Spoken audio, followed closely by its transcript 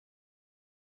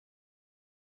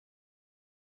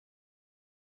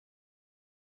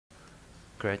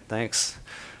Great, thanks.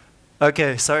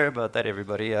 Okay, sorry about that,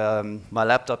 everybody. My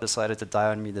laptop decided to die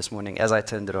on me this morning as I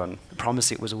turned it on. I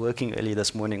promise it was working early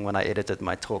this morning when I edited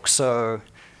my talk. So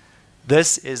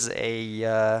this is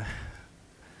a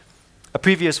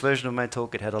previous version of my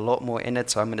talk. It had a lot more in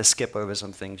it, so I'm going to skip over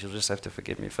some things. You'll just have to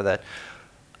forgive me for that.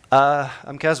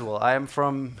 I'm Caswell. I am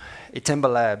from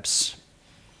Itemba Labs.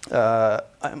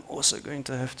 I'm also going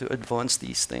to have to advance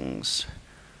these things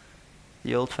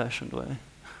the old-fashioned way.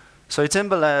 So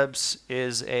Itemba Labs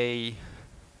is a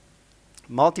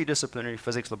multidisciplinary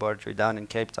physics laboratory down in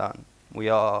Cape Town. We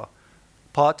are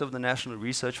part of the National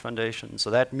Research Foundation, so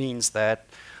that means that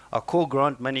our core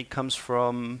grant money comes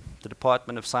from the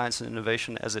Department of Science and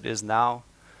Innovation as it is now,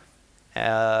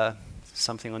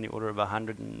 something on the order of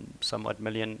 100 and somewhat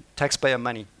million taxpayer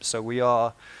money. So we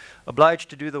are obliged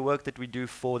to do the work that we do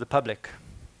for the public.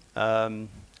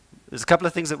 There's a couple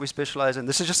of things that we specialize in.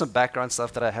 This is just some background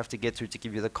stuff that I have to get through to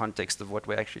give you the context of what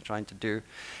we're actually trying to do.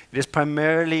 It is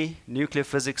primarily nuclear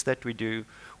physics that we do.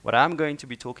 What I'm going to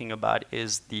be talking about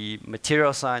is the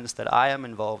material science that I am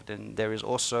involved in. There is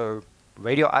also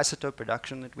radioisotope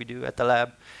production that we do at the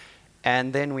lab.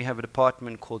 And then we have a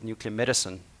department called nuclear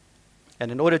medicine.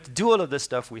 And in order to do all of this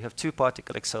stuff, we have two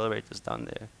particle accelerators down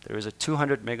there. There is a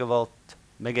 200 megavolt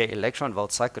mega electron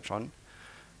volt cyclotron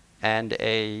and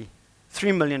a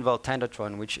 3 million volt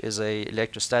tandotron, which is an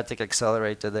electrostatic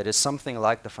accelerator that is something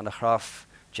like the Van der Graaf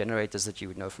generators that you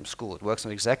would know from school. It works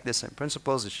on exactly the same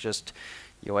principles. It's just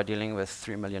you are dealing with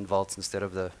 3 million volts instead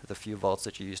of the few volts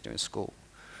that you used to in school.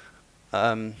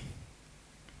 Where are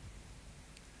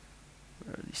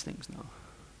these things now?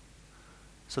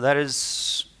 So that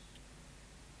is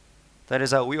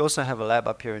how we also have a lab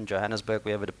up here in Johannesburg.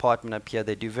 We have a department up here.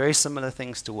 They do very similar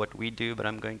things to what we do, but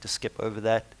I'm going to skip over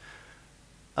that.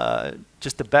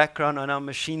 Just the background on our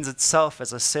machines itself,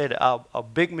 as I said, our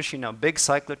big machine, our big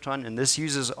cyclotron, and this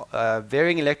uses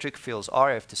varying electric fields,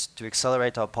 RF, to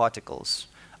accelerate our particles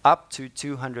up to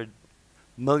 200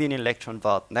 million electron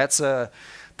volt. And that's a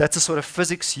sort of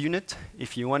physics unit.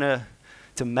 If you want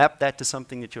to map that to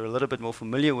something that you're a little bit more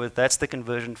familiar with, that's the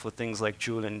conversion for things like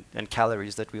joule and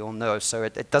calories that we all know. So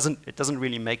it doesn't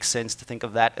really make sense to think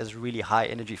of that as really high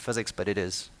energy physics, but it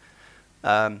is.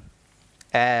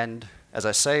 And as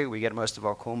I say, we get most of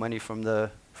our core money from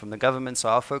the government, so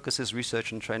our focus is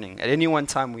research and training. At any one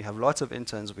time, we have lots of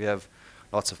interns, we have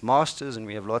lots of masters, and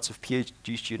we have lots of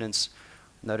PhD students,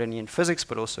 not only in physics,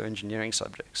 but also engineering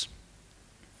subjects.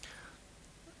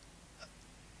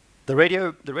 The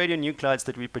radionuclides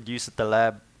that we produce at the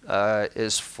lab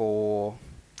is for,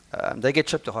 they get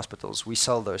shipped to hospitals. We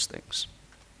sell those things.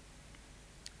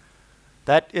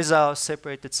 That is our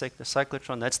separated sector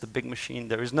cyclotron. That's the big machine.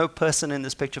 There is no person in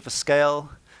this picture for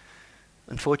scale.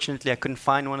 Unfortunately, I couldn't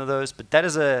find one of those, but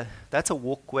that's a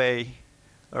walkway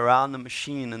around the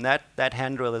machine, and that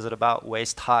handrail is at about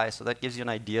waist high, so that gives you an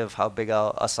idea of how big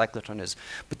our cyclotron is.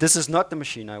 But this is not the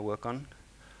machine I work on.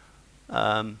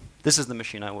 This is the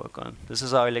machine I work on. This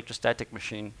is our electrostatic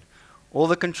machine. All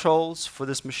the controls for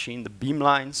this machine, the beam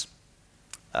lines,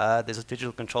 there's a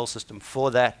digital control system for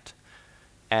that.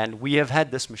 And we have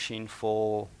had this machine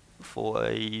for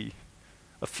a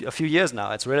few years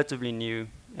now. It's relatively new,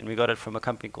 and we got it from a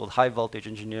company called High Voltage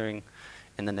Engineering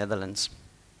in the Netherlands.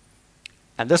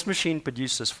 And this machine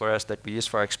produces for us that we use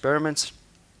for our experiments,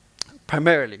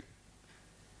 primarily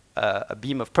a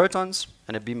beam of protons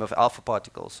and a beam of alpha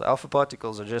particles. So alpha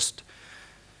particles are just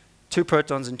 2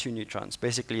 protons and 2 neutrons,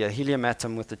 basically a helium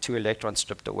atom with the 2 electrons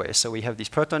stripped away. So we have these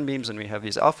proton beams and we have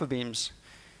these alpha beams.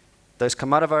 Those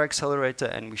come out of our accelerator,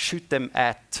 and we shoot them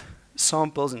at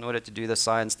samples in order to do the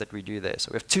science that we do there. So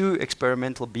we have 2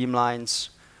 experimental beam lines.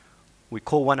 We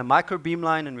call one a micro beam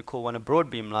line, and we call one a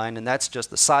broad beam line, and that's just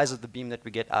the size of the beam that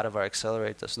we get out of our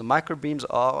accelerator. So the micro beams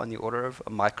are on the order of a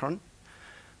micron.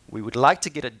 We would like to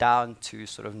get it down to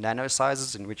sort of nano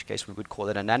sizes, in which case we would call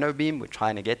it a nano beam. We're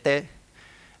trying to get there.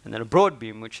 And then a broad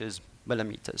beam, which is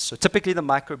millimeters. So typically the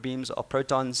micro beams are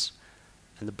protons,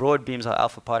 and the broad beams are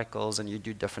alpha particles, and you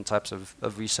do different types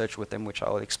of research with them, which I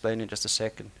will explain in just a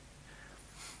second.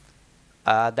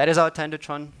 That is our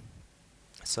tandotron.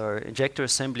 So injector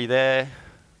assembly there,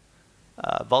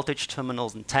 voltage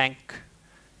terminals and tank.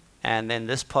 And then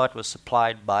this part was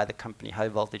supplied by the company High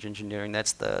Voltage Engineering.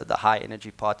 That's the high energy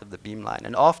part of the beam line.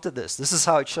 And after this is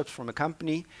how it ships from a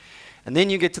company. And then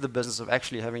you get to the business of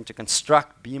actually having to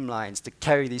construct beam lines to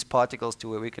carry these particles to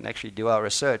where we can actually do our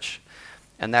research.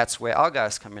 And that's where our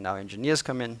guys come in, our engineers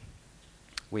come in.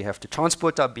 We have to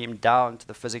transport our beam down to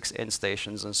the physics end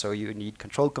stations, and so you need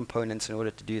control components in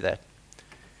order to do that.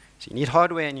 So you need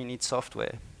hardware and you need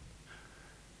software.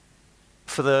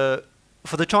 For the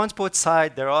For the transport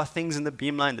side, there are things in the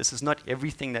beamline. This is not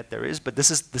everything that there is, but this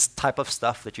is this type of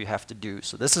stuff that you have to do.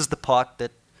 So this is the part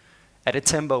that at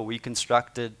Atemba we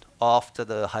constructed after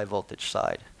the high voltage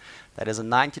side. That is a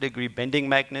 90-degree bending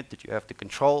magnet that you have to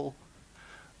control.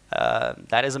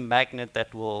 That is a magnet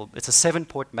that will, it's a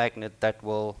 7-port magnet that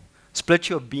will split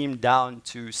your beam down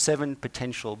to 7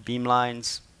 potential beam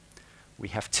lines. We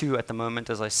have 2 at the moment,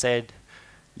 as I said.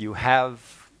 You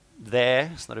have there,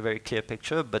 it's not a very clear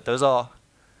picture, but those are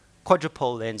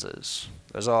quadrupole lenses.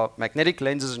 Those are magnetic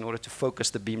lenses in order to focus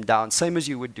the beam down, same as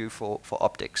you would do for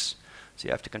optics. So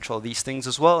you have to control these things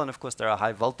as well, and of course there are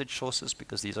high voltage sources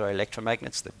because these are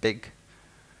electromagnets, they're big.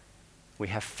 We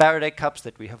have Faraday cups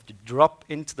that we have to drop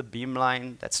into the beam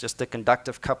line. That's just a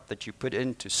conductive cup that you put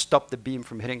in to stop the beam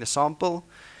from hitting the sample.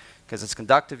 Because it's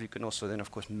conductive, you can also then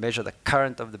of course measure the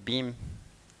current of the beam.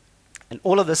 And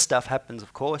all of this stuff happens,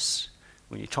 of course,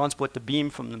 when you transport the beam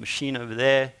from the machine over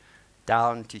there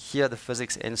down to here. The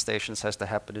physics end stations has to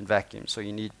happen in vacuum. So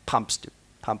you need pumps to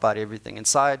pump out everything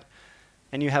inside.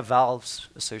 And you have valves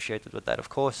associated with that, of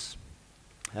course.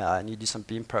 And you do some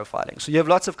beam profiling. So you have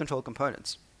lots of control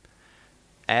components.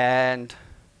 And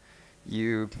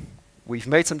we've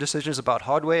made some decisions about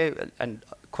hardware, and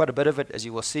quite a bit of it, as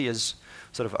you will see, is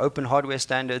sort of open hardware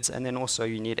standards. And then also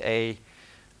you need a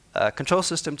control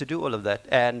system to do all of that.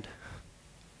 And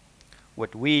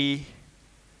what where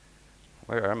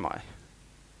am I?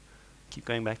 Keep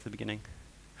going back to the beginning.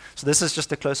 So this is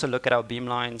just a closer look at our beam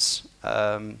lines.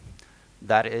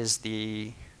 That is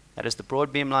the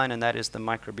broad beam line, and that is the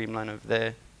micro beam line over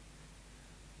there.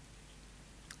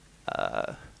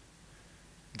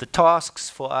 The tasks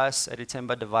for us at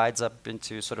Atemba divides up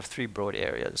into sort of 3 broad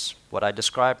areas. What I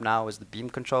described now is the beam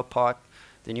control part.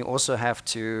 Then you also have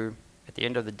to, at the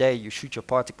end of the day, you shoot your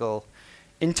particle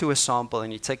into a sample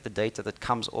and you take the data that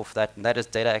comes off that, and that is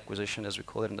data acquisition, as we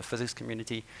call it in the physics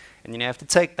community. And you have to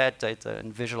take that data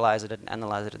and visualize it and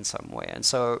analyze it in some way. And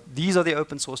so these are the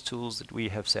open source tools that we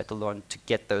have settled on to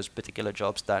get those particular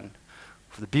jobs done.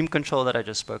 For the beam control that I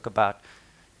just spoke about,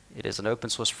 it is an open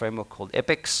source framework called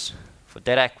EPIX. For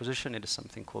data acquisition, it is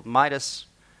something called Midas.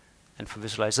 And for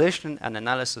visualization and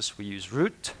analysis, we use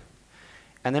Root.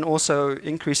 And then also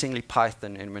increasingly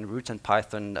Python, and when Root and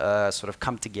Python sort of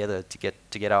come together to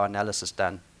get our analysis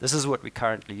done. This is what we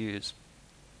currently use.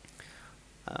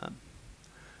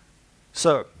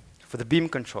 So for the beam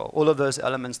control, all of those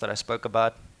elements that I spoke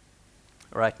about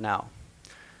right now.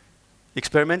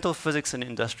 Experimental physics and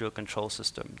industrial control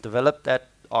system, developed at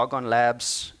Argonne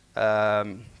Labs,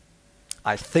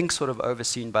 I think sort of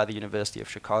overseen by the University of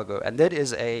Chicago. And that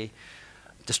is a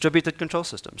distributed control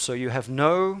system. So you have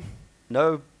no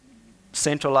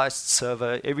centralized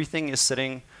server. Everything is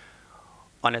sitting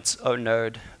on its own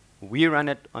node. We run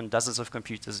it on dozens of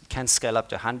computers. It can scale up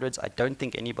to hundreds. I don't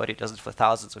think anybody does it for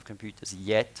thousands of computers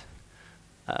yet.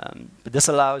 But this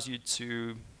allows you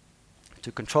to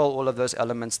control all of those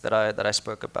elements that I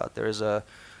spoke about. There is a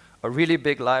really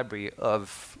big library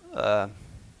of,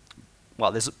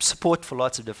 well, there's support for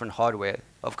lots of different hardware.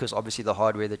 Of course, obviously the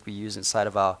hardware that we use inside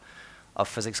of our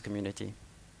physics community.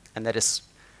 And that is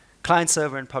client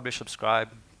server and publish subscribe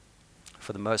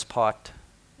for the most part.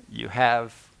 You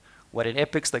have what in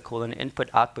EPIX they call an input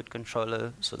output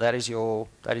controller. So that is your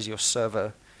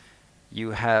server.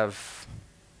 You have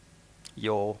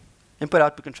your input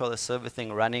output controller server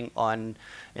thing running on,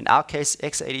 in our case,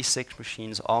 x86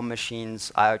 machines, ARM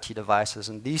machines, IoT devices,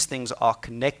 and these things are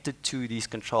connected to these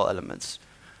control elements.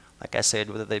 Like I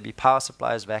said, whether they be power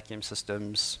supplies, vacuum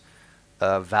systems,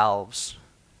 valves.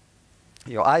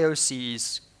 Your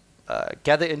IOCs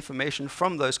gather information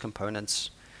from those components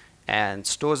and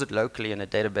stores it locally in a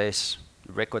database.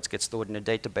 The records get stored in a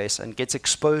database and gets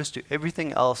exposed to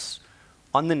everything else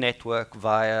on the network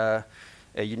via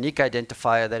a unique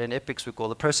identifier that in EPIX we call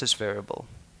the process variable.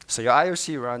 So your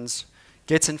IOC runs,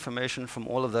 gets information from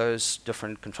all of those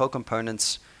different control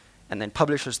components, and then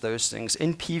publishes those things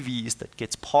in PVs that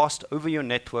gets passed over your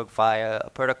network via a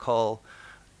protocol,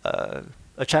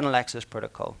 a channel access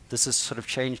protocol. This has sort of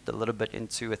changed a little bit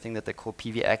into a thing that they call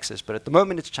PV access, but at the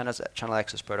moment it's channel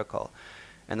access protocol.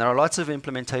 And there are lots of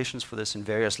implementations for this in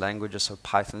various languages, so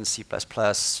Python, C++,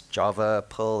 Java,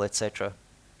 Perl, etc.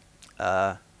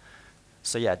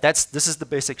 So yeah, this is the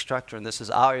basic structure, and this is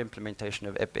our implementation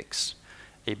of EPIX.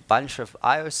 A bunch of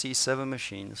IOC server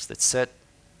machines that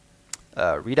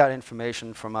read out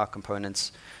information from our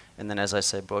components, and then, as I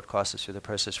say, broadcast it through the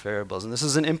process variables. And this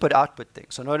is an input-output thing.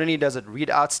 So not only does it read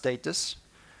out status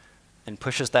and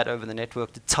pushes that over the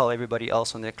network to tell everybody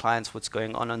else on their clients what's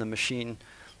going on the machine,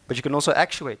 but you can also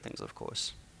actuate things, of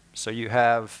course. So you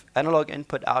have analog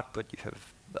input-output, you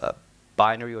have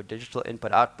binary or digital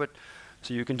input-output.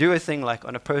 So you can do a thing like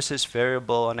on a process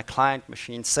variable on a client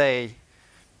machine, say,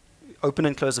 open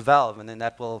and close a valve, and then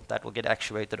that will get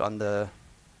actuated on the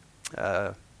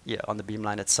on the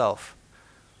beamline itself.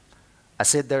 I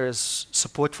said there is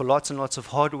support for lots and lots of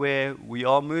hardware. We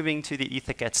are moving to the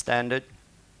EtherCAT standard.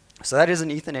 So that is an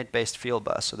Ethernet-based field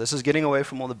bus. So this is getting away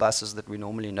from all the buses that we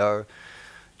normally know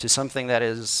to something that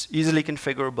is easily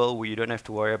configurable, where you don't have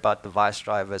to worry about device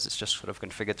drivers. It's just sort of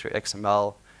configured through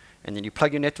XML. And then you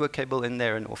plug your network cable in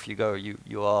there, and off you go.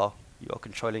 You are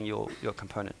controlling your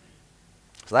component.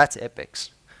 So that's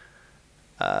EPICS.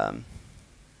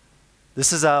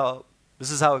 This is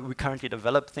how we currently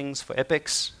develop things for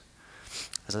EPICS.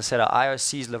 As I said, our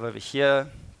IOCs live over here.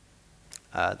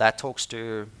 That talks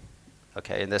to,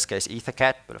 okay, in this case,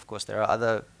 EtherCAT, but of course there are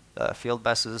other field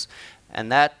buses.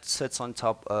 And that sits on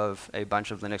top of a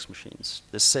bunch of Linux machines.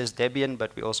 This says Debian,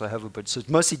 but we also have Ubuntu. So it's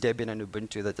mostly Debian and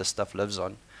Ubuntu that this stuff lives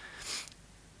on.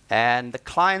 And the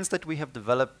clients that we have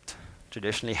developed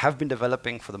traditionally, have been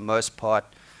developing for the most part,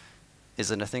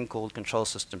 is in a thing called Control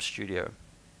System Studio.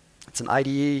 It's an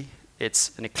IDE.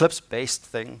 It's an Eclipse-based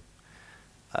thing.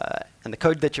 And the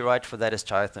code that you write for that is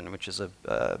Python, which is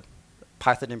a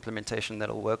Python implementation that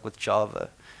will work with Java.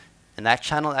 And that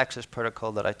channel access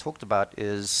protocol that I talked about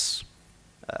is,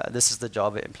 this is the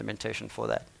Java implementation for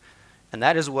that. And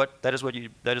that is what you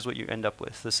end up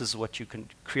with. This is what you can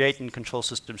create in Control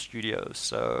System Studio.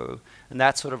 So, and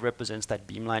that sort of represents that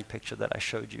beamline picture that I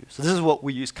showed you. So this is what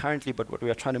we use currently, but what we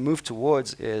are trying to move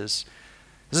towards is,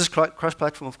 this is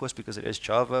cross-platform, of course, because it is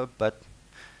Java, but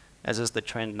as is the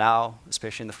trend now,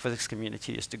 especially in the physics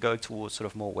community, is to go towards sort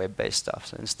of more web-based stuff.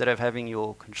 So instead of having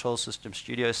your Control System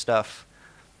Studio stuff,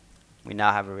 we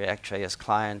now have a React.js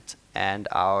client, and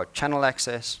our channel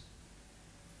access,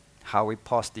 how we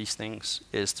pass these things,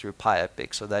 is through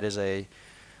PyEpic. So that is a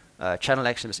channel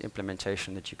access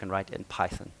implementation that you can write in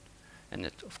Python. And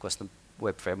it, of course, the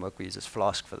web framework we use is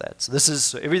Flask for that. So this is,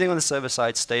 so everything on the server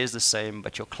side stays the same,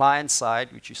 but your client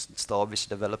side, which you still obviously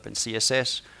develop in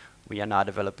CSS, we are now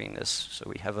developing this. So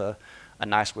we have a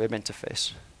nice web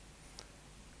interface.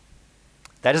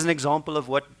 That is an example of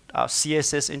what our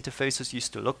CSS interfaces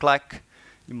used to look like.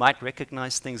 You might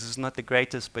recognize things. This is not the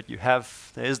greatest, but you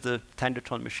have, there's the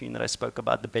Tandotron machine that I spoke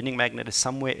about. The bending magnet is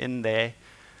somewhere in there.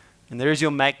 And there is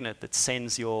your magnet that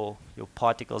sends your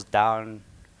particles down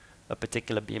a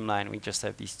particular beamline. We just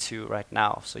have these two right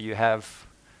now. So you have,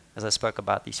 as I spoke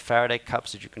about, these Faraday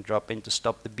cups that you can drop in to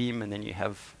stop the beam, and then you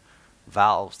have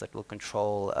valves that will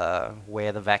control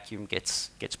where the vacuum gets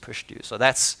pushed to. So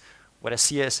that's what a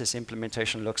CSS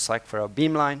implementation looks like for our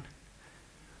beamline.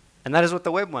 And that is what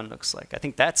the web one looks like. I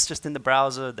think that's just in the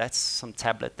browser, that's some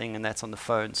tablet thing, and that's on the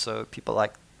phone. So people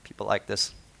like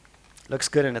this. Looks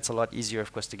good, and it's a lot easier,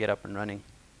 of course, to get up and running.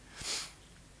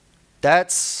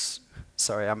 That's,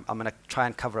 sorry, I'm going to try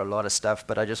and cover a lot of stuff,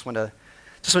 but I just want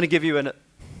to give you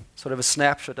sort of a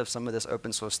snapshot of some of this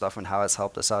open source stuff and how it's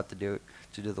helped us out to do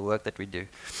the work that we do.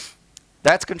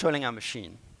 That's controlling our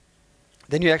machine.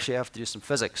 Then you actually have to do some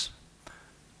physics.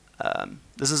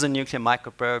 This is a nuclear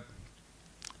microprobe.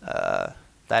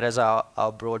 That is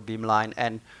our broad beamline.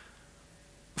 And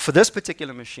for this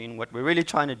particular machine, what we're really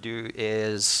trying to do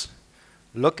is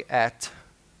look at,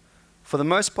 for the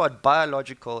most part,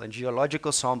 biological and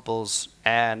geological samples,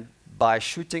 and by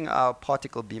shooting our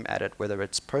particle beam at it, whether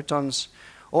it's protons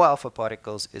or alpha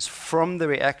particles, is from the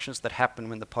reactions that happen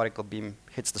when the particle beam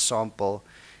hits the sample,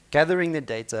 gathering the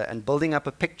data and building up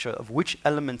a picture of which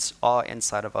elements are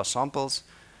inside of our samples,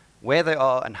 where they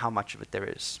are, and how much of it there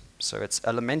is. So it's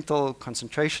elemental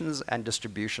concentrations and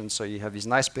distributions. So you have these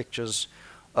nice pictures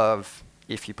of,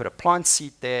 if you put a plant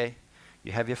seed there,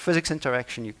 you have your physics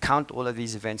interaction, you count all of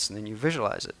these events, and then you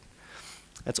visualize it.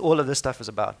 That's all of this stuff is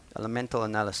about, elemental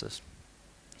analysis.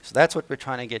 So that's what we're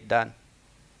trying to get done.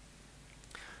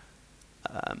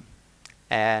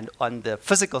 And on the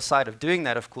physical side of doing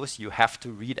that, of course, you have to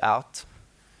read out.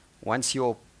 Once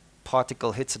your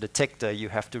particle hits a detector, you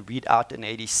have to read out an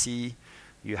ADC.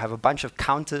 You have a bunch of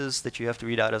counters that you have to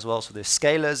read out as well. So there's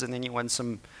scalars, and then you want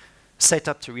some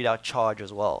setup to read out charge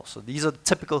as well. So these are the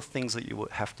typical things that you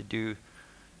would have to do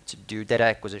data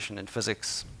acquisition in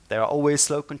physics. There are always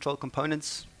slow control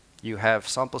components. You have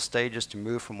sample stages to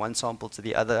move from one sample to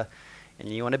the other, and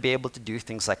you want to be able to do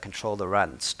things like control the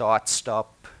run, start,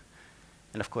 stop.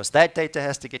 And of course, that data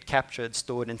has to get captured,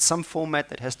 stored in some format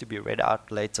that has to be read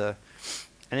out later.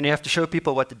 And then you have to show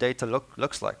people what the data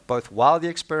looks like, both while the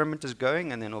experiment is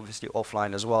going and then obviously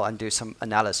offline as well, and do some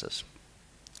analysis.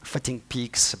 Fitting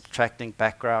peaks, subtracting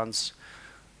backgrounds,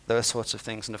 those sorts of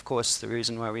things. And of course, the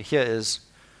reason why we're here is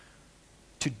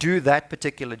to do that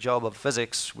particular job of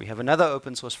physics, we have another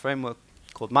open source framework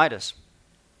called Midas.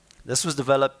 This was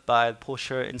developed by the Paul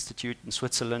Scherrer Institute in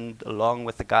Switzerland, along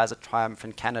with the guys at Triumph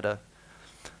in Canada.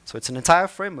 So it's an entire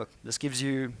framework. This gives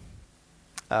you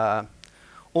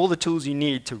all the tools you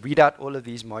need to read out all of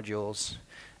these modules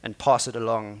and pass it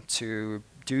along to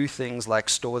do things like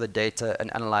store the data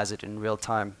and analyze it in real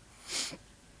time.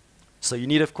 So you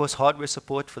need, of course, hardware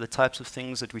support for the types of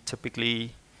things that we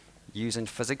typically use in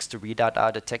physics to read out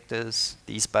our detectors.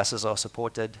 These buses are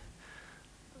supported.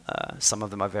 Some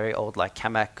of them are very old, like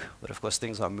CAMAC, but of course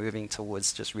things are moving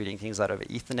towards just reading things out over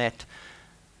Ethernet.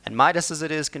 And Midas, as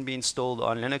it is, can be installed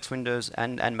on Linux, Windows,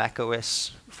 and Mac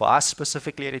OS. For us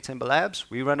specifically at Timber Labs,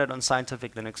 we run it on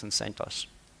Scientific Linux and CentOS.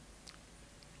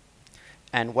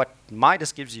 And what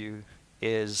Midas gives you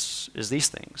is these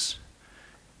things.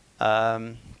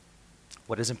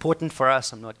 What is important for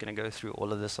us, I'm not going to go through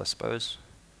all of this, I suppose.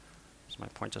 Does my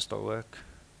pointer still work?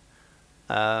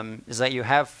 Is that you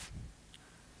have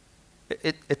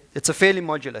it's a fairly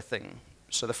modular thing.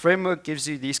 So the framework gives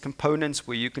you these components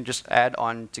where you can just add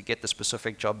on to get the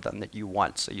specific job done that you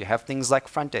want. So you have things like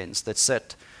front ends that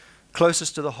sit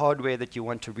closest to the hardware that you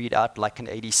want to read out, like an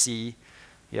ADC.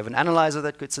 You have an analyzer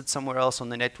that could sit somewhere else on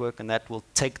the network, and that will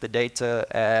take the data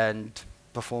and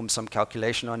perform some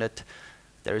calculation on it.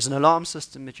 There is an alarm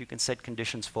system that you can set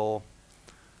conditions for.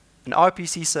 An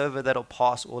RPC server that'll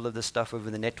pass all of this stuff over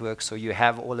the network, so you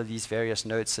have all of these various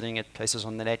nodes sitting at places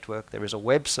on the network. There is a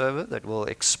web server that will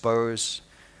expose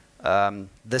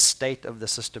the state of the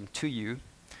system to you.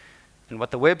 And what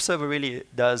the web server really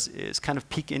does is kind of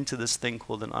peek into this thing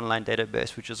called an online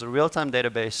database, which is a real-time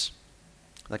database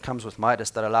that comes with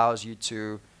Midas that allows you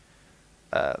to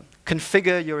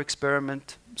configure your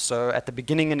experiment. So at the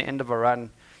beginning and end of a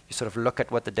run, you sort of look at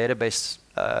what the database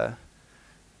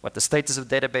what the status of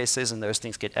the database is, and those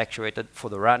things get actuated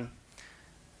for the run.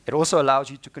 It also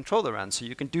allows you to control the run. So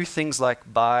you can do things like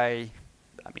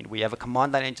we have a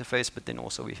command line interface, but then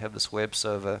also we have this web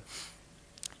server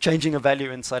changing a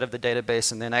value inside of the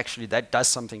database, and then actually that does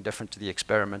something different to the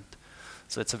experiment.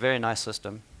 So it's a very nice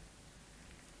system.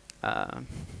 That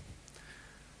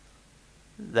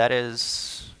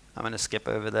is, I'm going to skip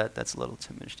over that. That's a little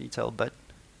too much detail, but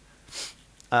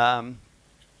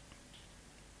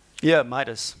yeah,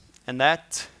 Midas. And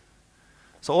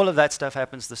so all of that stuff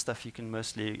happens, the stuff you can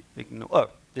mostly ignore. Oh,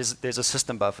 there's a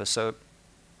system buffer. So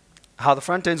how the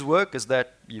front ends work is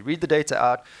that you read the data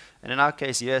out, and in our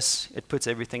case, yes, it puts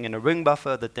everything in a ring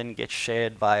buffer that then gets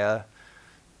shared via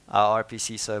our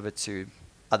RPC server to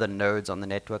other nodes on the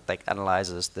network, like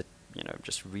analyzers that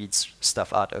just reads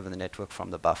stuff out over the network from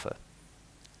the buffer.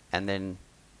 And then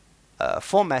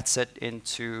formats it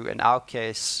into, in our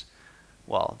case,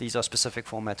 well, these are specific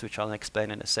formats which I'll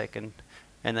explain in a second.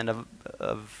 And then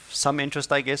of some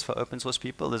interest, I guess, for open source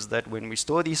people is that when we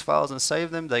store these files and save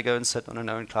them, they go and sit on an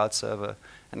own cloud server,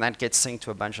 and that gets synced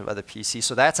to a bunch of other PCs.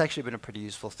 So that's actually been a pretty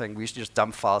useful thing. We used to just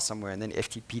dump files somewhere and then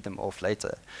FTP them off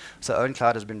later. So own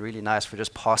cloud has been really nice for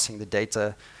just passing the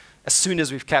data as soon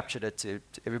as we've captured it to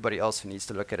everybody else who needs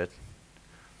to look at it.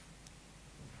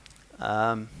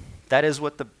 That is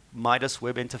what the Midas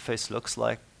web interface looks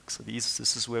like. So this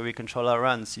is where we control our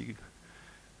runs. You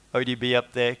ODB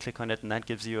up there, click on it, and that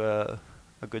gives you a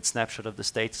good snapshot of the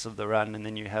status of the run. And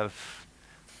then you have,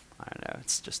 I don't know,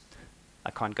 it's just,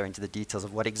 I can't go into the details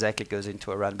of what exactly goes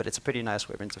into a run, but it's a pretty nice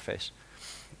web interface.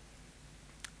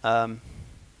 Of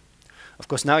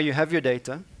course, now you have your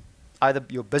data. Either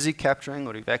you're busy capturing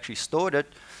or you've actually stored it.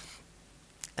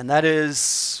 And that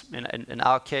is, in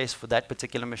our case, for that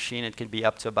particular machine, it can be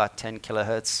up to about 10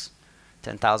 kilohertz.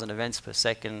 10,000 events per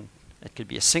second. It could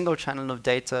be a single channel of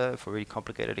data for really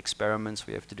complicated experiments.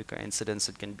 We have to do coincidence.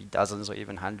 It can be dozens or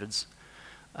even hundreds.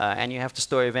 And you have to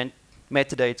store event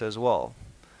metadata as well.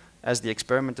 As the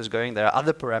experiment is going, there are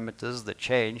other parameters that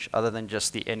change other than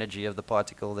just the energy of the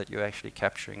particle that you're actually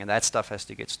capturing. And that stuff has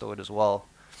to get stored as well.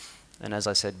 And as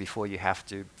I said before, you have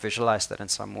to visualize that in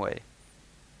some way.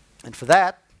 And for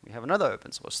that, we have another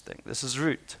open source thing. This is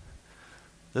Root.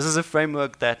 This is a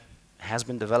framework that has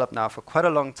been developed now for quite a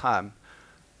long time,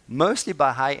 mostly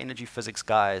by high energy physics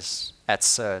guys at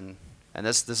CERN. And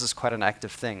this is quite an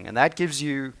active thing. And that gives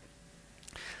you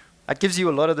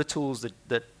a lot of the tools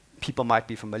that people might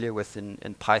be familiar with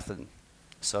in Python.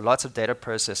 So lots of data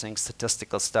processing,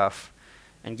 statistical stuff,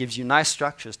 and gives you nice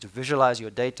structures to visualize your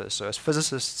data. So as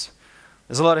physicists,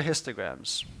 there's a lot of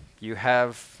histograms. You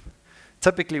have,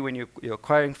 typically when you're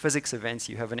acquiring physics events,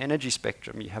 you have an energy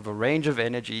spectrum. You have a range of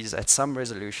energies at some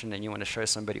resolution, and you want to show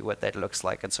somebody what that looks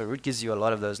like. And so Root gives you a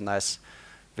lot of those nice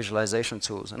visualization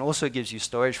tools, and also gives you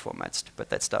storage formats to put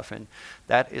that stuff in.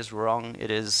 That is wrong. It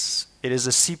is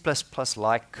a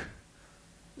C++-like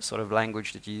sort of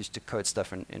language that you use to code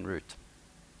stuff in Root.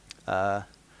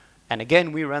 And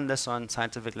again, we run this on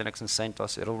Scientific Linux and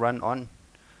CentOS. It'll run on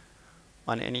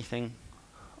anything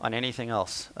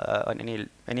else. On any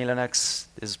Linux,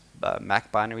 there's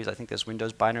Mac binaries. I think there's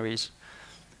Windows binaries.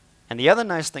 And the other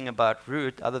nice thing about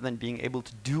root, other than being able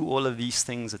to do all of these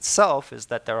things itself, is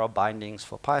that there are bindings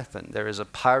for Python. There is a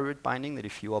pyroot binding that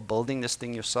if you are building this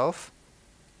thing yourself,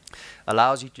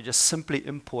 allows you to just simply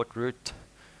import root.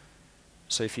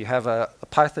 So if you have a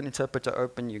Python interpreter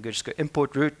open, you just go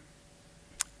import root,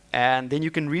 and then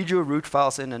you can read your root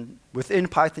files in, and within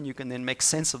Python you can then make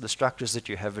sense of the structures that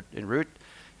you have in root,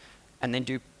 and then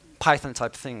do Python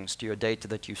type things to your data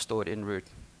that you've stored in root.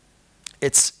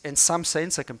 It's in some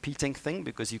sense a competing thing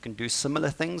because you can do similar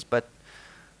things, but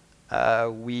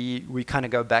we kind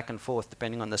of go back and forth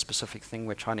depending on the specific thing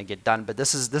we're trying to get done. But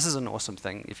this is an awesome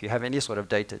thing if you have any sort of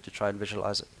data to try and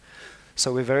visualize it.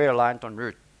 So we're very reliant on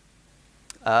root.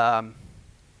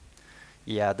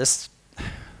 Yeah, this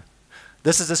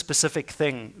is a specific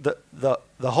thing. The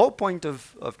whole point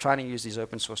of trying to use these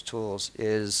open source tools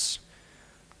is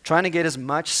trying to get as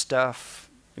much stuff.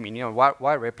 I mean, you know,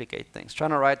 why replicate things?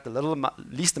 Trying to write the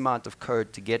least amount of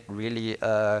code to get really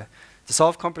to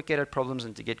solve complicated problems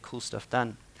and to get cool stuff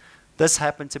done. This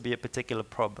happened to be a particular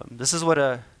problem. This is what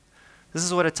a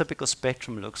typical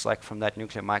spectrum looks like from that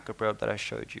nuclear microprobe that I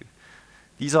showed you.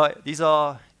 These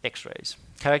are X-rays,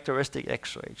 characteristic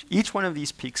X-rays. Each one of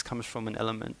these peaks comes from an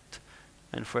element,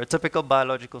 and for a typical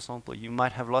biological sample, you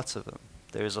might have lots of them.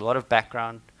 There is a lot of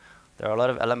background. There are a lot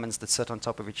of elements that sit on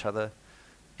top of each other.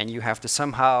 And you have to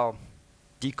somehow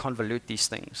deconvolute these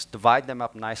things, divide them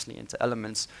up nicely into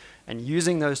elements, and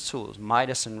using those tools,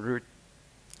 Midas and root,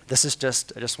 this is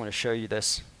just, I just want to show you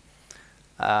this.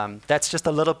 That's just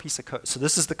a little piece of code. So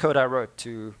this is the code I wrote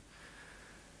to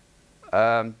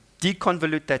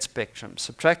deconvolute that spectrum,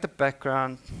 subtract the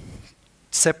background,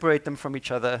 separate them from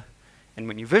each other, and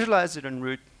when you visualize it in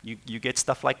root, you get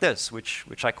stuff like this, which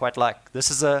I quite like. This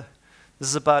is a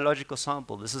biological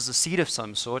sample. This is a seed of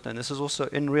some sort, and this is also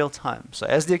in real time. So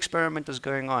as the experiment is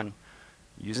going on,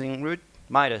 using root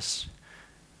Midas,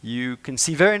 you can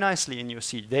see very nicely in your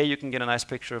seed. There you can get a nice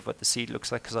picture of what the seed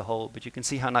looks like as a whole, but you can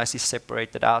see how nicely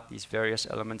separated out these various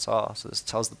elements are. So this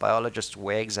tells the biologist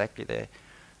where exactly their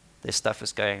stuff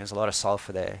is going. There's a lot of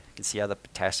sulfur there. You can see how the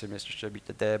potassium is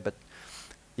distributed there, but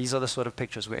these are the sort of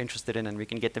pictures we're interested in, and we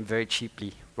can get them very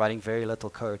cheaply, writing very little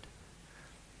code.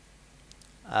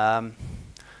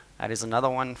 That is another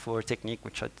one for a technique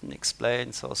which I didn't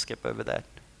explain, so I'll skip over that.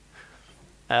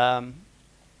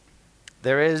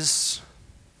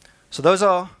 So those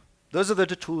are the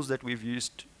tools that we've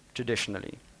used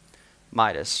traditionally,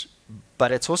 Midas.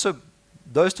 But it's also,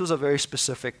 those tools are very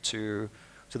specific to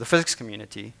the physics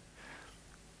community.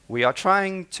 We are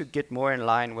trying to get more in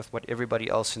line with what everybody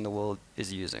else in the world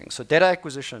is using. So data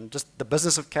acquisition, just the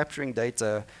business of capturing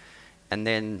data and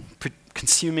then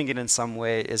consuming it in some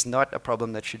way is not a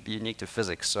problem that should be unique to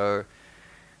physics. So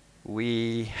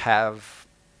we have,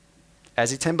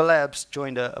 as Itemba Labs,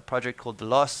 joined a project called The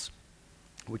Loss,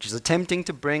 which is attempting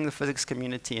to bring the physics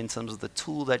community in terms of the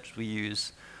tool that we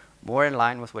use more in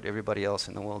line with what everybody else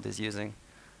in the world is using.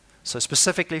 So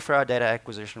specifically for our data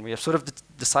acquisition, we have sort of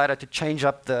decided to change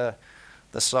up the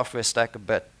software stack a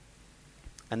bit.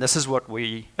 And this is what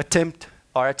we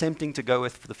are attempting to go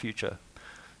with for the future.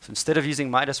 So instead of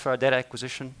using Midas for our data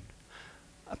acquisition,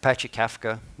 Apache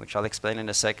Kafka, which I'll explain in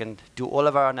a second, do all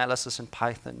of our analysis in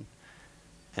Python,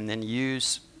 and then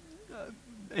use,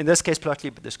 in this case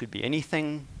Plotly, but this could be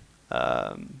anything.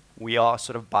 We are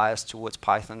sort of biased towards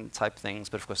Python type things,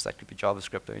 but of course that could be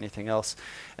JavaScript or anything else.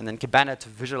 And then Kibana to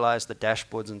visualize the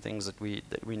dashboards and things that we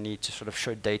need to sort of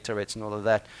show data rates and all of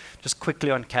that. Just quickly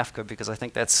on Kafka, because I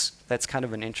think that's kind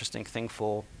of an interesting thing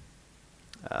for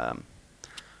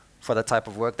the type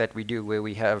of work that we do, where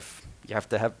you have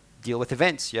to deal with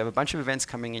events. You have a bunch of events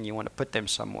coming in, you want to put them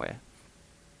somewhere.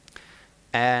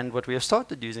 And what we have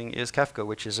started using is Kafka,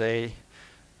 which is a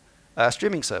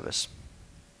streaming service.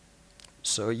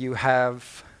 So you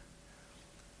have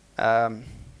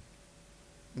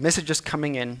messages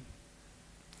coming in,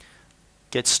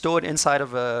 get stored inside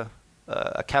of a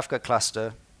Kafka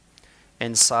cluster,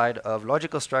 inside of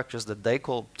logical structures that they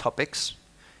call topics.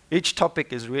 Each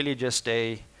topic is really just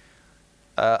a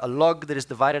log that is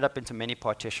divided up into many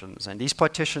partitions, and these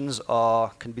partitions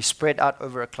can be spread out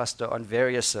over a cluster on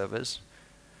various servers.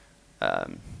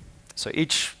 So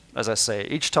as I say,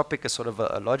 each topic is sort of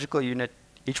a logical unit.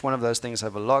 Each one of those things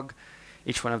have a log.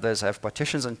 Each one of those have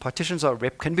partitions, and partitions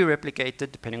can be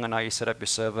replicated depending on how you set up your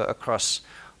server across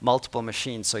multiple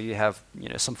machines. So you have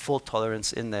some fault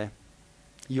tolerance in there.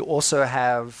 You also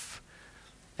have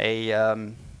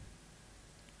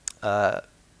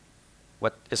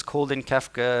what is called in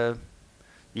Kafka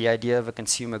the idea of a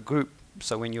consumer group.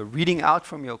 So when you're reading out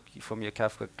from your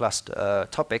Kafka cluster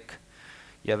topic,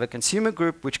 you have a consumer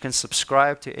group which can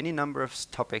subscribe to any number of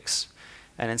topics,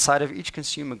 and inside of each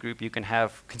consumer group you can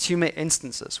have consumer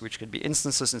instances, which could be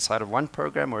instances inside of one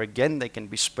program, or again they can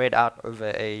be spread out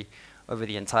over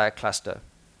the entire cluster.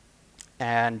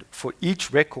 And for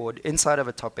each record inside of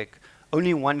a topic,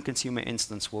 only one consumer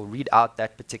instance will read out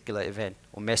that particular event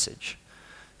or message.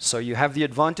 So you have the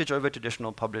advantage over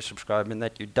traditional publish subscribe in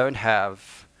that you don't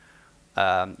have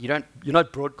you're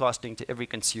not broadcasting to every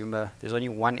consumer. There's only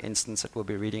one instance that will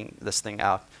be reading this thing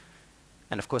out.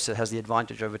 And of course, it has the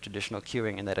advantage over traditional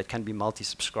queuing in that it can be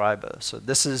multi-subscriber. So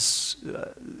this is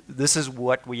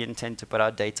what we intend to put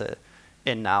our data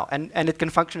in now. And it can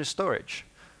function as storage.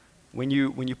 When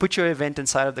you put your event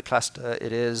inside of the cluster,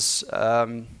 it is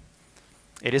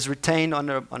retained on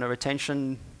a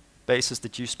retention basis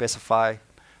that you specify,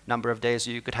 number of days.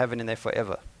 You could have it in there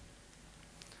forever.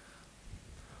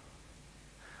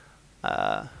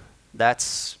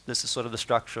 This is sort of the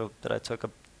structure that I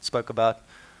spoke about.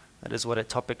 That is what a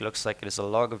topic looks like. It is a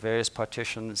log of various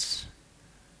partitions.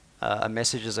 A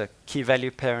message is a key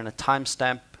value pair and a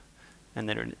timestamp. And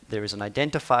then there is an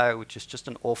identifier, which is just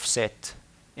an offset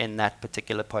in that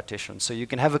particular partition. So you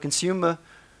can have a consumer,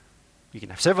 you can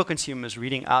have several consumers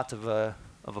reading out of a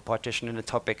partition in a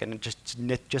topic, and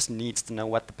it just needs to know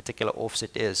what the particular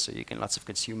offset is. So you can lots of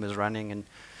consumers running and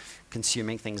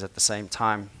consuming things at the same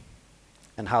time.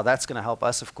 And how that's going to help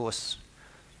us, of course,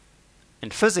 in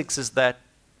physics is that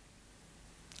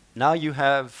now you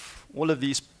have all of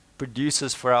these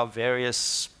producers for our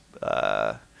various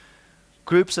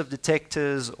groups of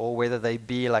detectors, or whether they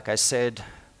be, like I said,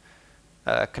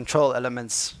 control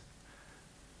elements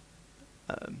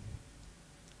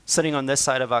sitting on this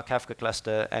side of our Kafka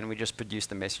cluster, and we just produce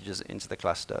the messages into the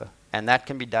cluster. And that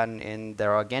can be done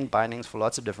there are again bindings for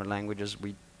lots of different languages.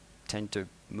 We tend to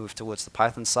move towards the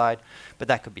Python side, but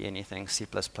that could be anything, C++,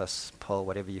 Perl,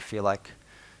 whatever you feel like,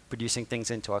 producing things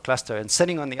into our cluster. And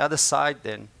sitting on the other side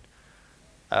then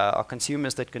are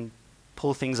consumers that can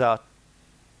pull things out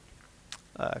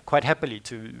quite happily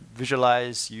to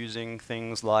visualize using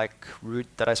things like root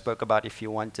that I spoke about if you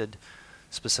wanted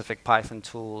specific Python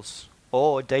tools,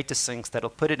 or data syncs that'll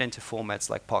put it into formats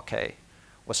like Parquet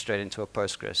or straight into a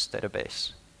Postgres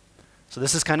database. So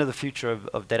this is kind of the future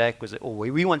of data acquisition, or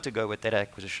where we want to go with data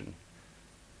acquisition.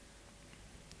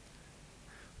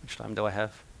 Which time do I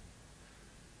have?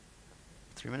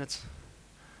 3 minutes?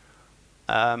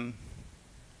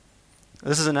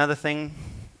 This is another thing,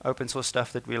 open source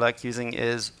stuff that we like using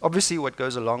is, obviously what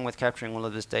goes along with capturing all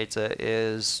of this data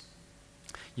is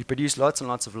you produce lots and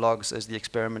lots of logs as the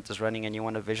experiment is running, and you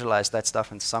want to visualize that stuff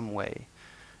in some way.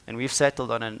 And we've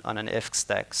settled on an F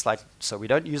stack. So we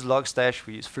don't use Logstash,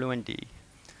 we use Fluentd.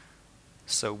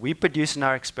 So we produce in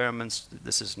our experiments,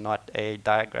 this is not a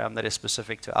diagram that is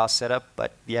specific to our setup,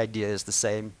 but the idea is the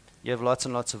same. You have lots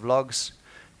and lots of logs.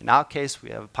 In our case,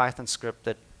 we have a Python script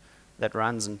that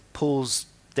runs and pulls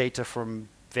data from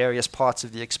various parts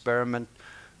of the experiment,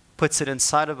 puts it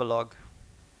inside of a log,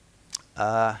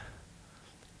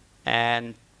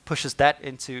 and pushes that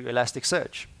into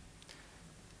Elasticsearch.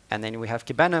 And then we have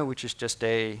Kibana, which is just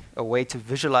a way to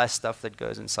visualize stuff that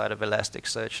goes inside of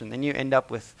Elasticsearch. And then you end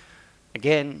up with,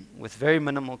 again, with very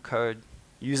minimal code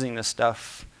using this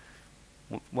stuff.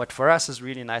 What for us is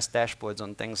really nice dashboards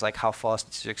on things like how fast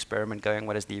is your experiment going,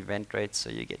 what is the event rate, so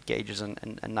you get gauges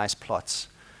and nice plots.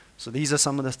 So these are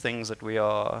some of the things that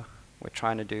we're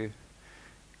trying to do.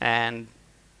 And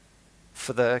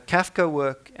for the Kafka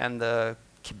work and the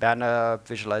Kibana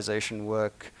visualization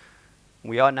work,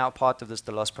 we are now part of this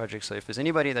The Lost project, so if there's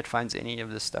anybody that finds any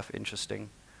of this stuff interesting,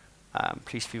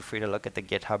 please feel free to look at the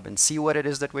GitHub and see what it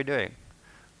is that we're doing.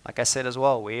 Like I said as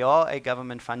well, we are a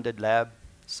government-funded lab,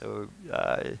 so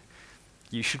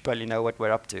you should probably know what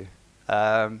we're up to.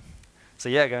 So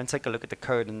yeah, go and take a look at the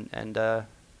code and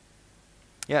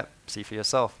yeah, see for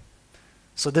yourself.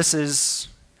 So this is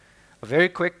a very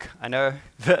quick, I know,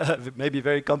 maybe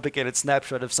very complicated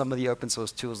snapshot of some of the open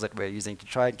source tools that we're using to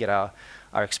try and get our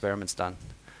experiments done.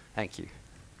 Thank you.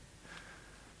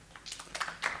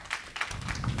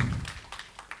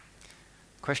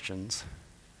 Questions?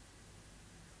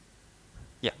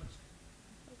 Yeah. Do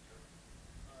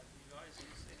you guys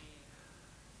use any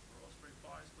Raspberry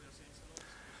Pis for your sensor logs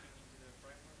pushing into the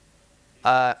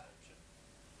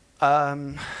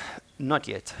framework? Not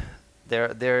yet.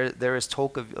 There is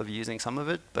talk of using some of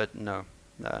it, but no,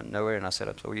 nowhere in our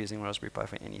setup. So we're using Raspberry Pi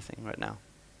for anything right now.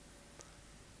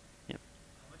 Yeah.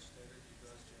 How much data do you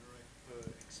guys generate per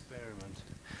experiment?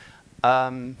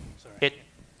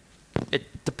 It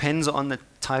depends on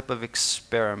type of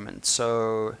experiment.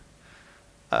 So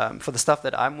for the stuff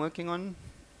that I'm working on,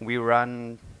 we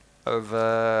run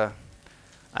over,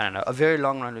 I don't know, a very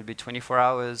long run would be 24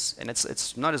 hours, and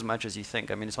it's not as much as you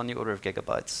think. I mean, it's on the order of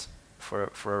gigabytes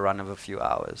for a run of a few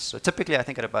hours. So typically, I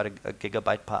think at about a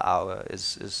gigabyte per hour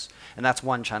is, and that's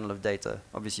one channel of data.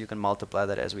 Obviously, you can multiply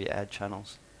that as we add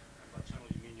channels. By channel,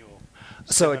 you mean your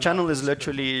So a 7 channel is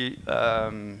microscope? literally,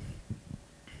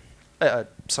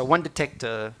 so one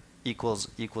detector equals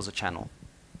a channel.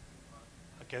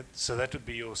 Okay, so that would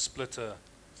be your splitter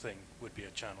thing, would be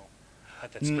a channel.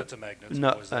 At that splitter magnet, No,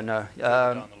 or is that no.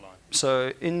 further down the line?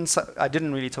 So I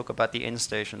didn't really talk about the end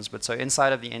stations, but so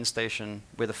inside of the end station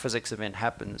where the physics event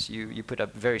happens, you put a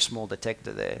very small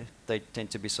detector there. They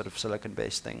tend to be sort of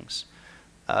silicon-based things.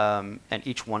 And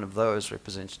each one of those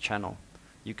represents a channel.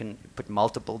 You can put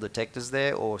multiple detectors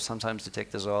there, or sometimes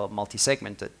detectors are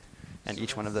multi-segmented, and So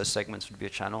each one of those segments would be a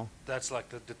channel. That's like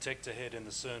the detector head in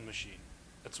the CERN machine.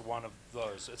 It's one of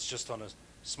those. It's just on a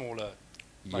smaller,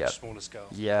 much Yep. smaller scale.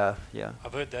 Yeah, yeah.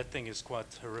 I've heard that thing is quite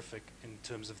horrific in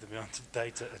terms of the amount of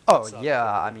data it Oh puts out.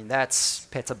 yeah, I mean that's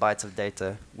petabytes of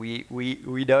data. We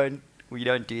don't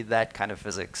do that kind of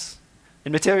physics.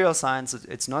 In material science,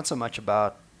 it's not so much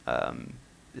about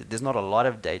there's not a lot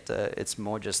of data. It's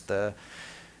more just the.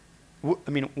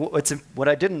 What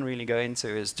I didn't really go into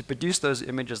is to produce those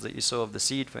images that you saw of the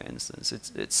seed, for instance.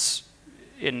 It's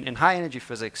in high energy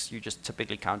physics, you're just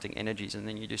typically counting energies and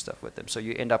then you do stuff with them. So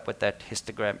you end up with that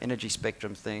histogram energy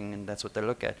spectrum thing, and that's what they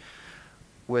look at.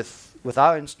 With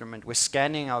our instrument, we're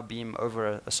scanning our beam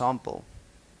over a sample,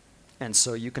 and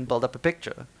so you can build up a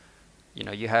picture. You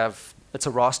know, it's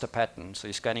a raster pattern, so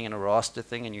you're scanning in a raster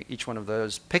thing, and each one of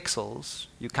those pixels,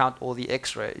 you count all the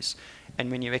X-rays,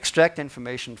 and when you extract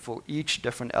information for each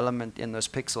different element in those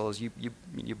pixels,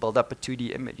 you build up a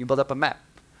 2D image, you build up a map.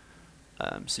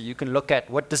 So you can look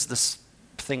at what does this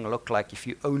thing look like if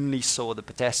you only saw the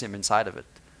potassium inside of it.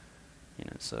 You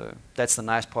know, so that's the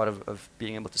nice part of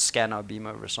being able to scan our beam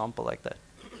over a sample like that.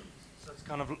 So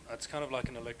it's kind of like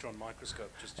an electron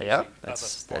microscope, just Yeah, using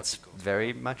that's other particles.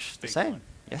 very much the Big same. one.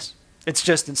 Yes, it's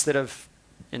just instead of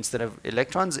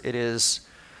electrons, it is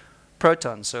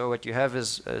protons. So what you have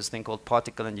is a thing called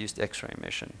particle-induced X-ray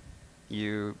emission.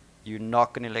 You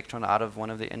knock an electron out of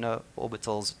one of the inner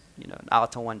orbitals. You know, an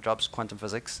outer one drops quantum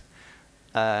physics,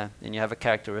 and you have a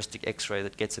characteristic X-ray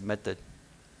that gets emitted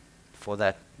for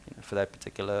that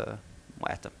particular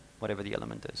atom, whatever the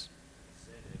element is.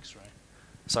 Z X-ray.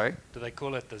 Sorry? Do they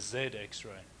call it the Z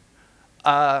X-ray?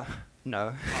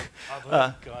 No. I've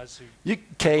heard guys who You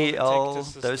detector KL,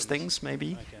 those systems. things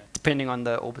maybe, Okay. depending on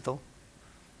the orbital.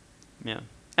 Yeah.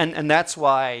 And that's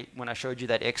why when I showed you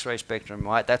that X-ray spectrum,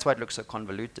 right, that's why it looks so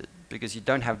convoluted, because you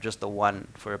don't have just the one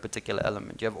for a particular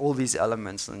element. You have all these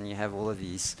elements, and you have all of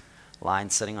these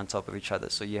lines sitting on top of each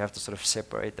other, so you have to sort of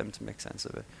separate them to make sense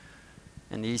of it.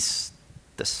 And these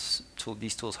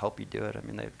tools help you do it. I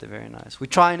mean, they're very nice. We're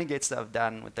trying to get stuff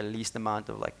done with the least amount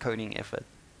of like coding effort.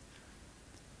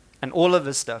 And all of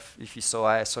this stuff, if you saw,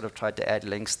 I sort of tried to add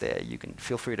links there. You can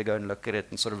feel free to go and look at it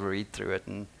and sort of read through it,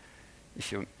 and if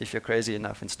you're crazy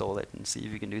enough, install it and see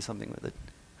if you can do something with it.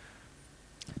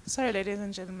 Sorry, ladies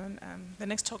and gentlemen. The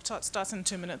next talk starts in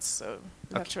 2 minutes, so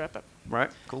we'll have to wrap up.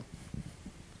 Right, cool.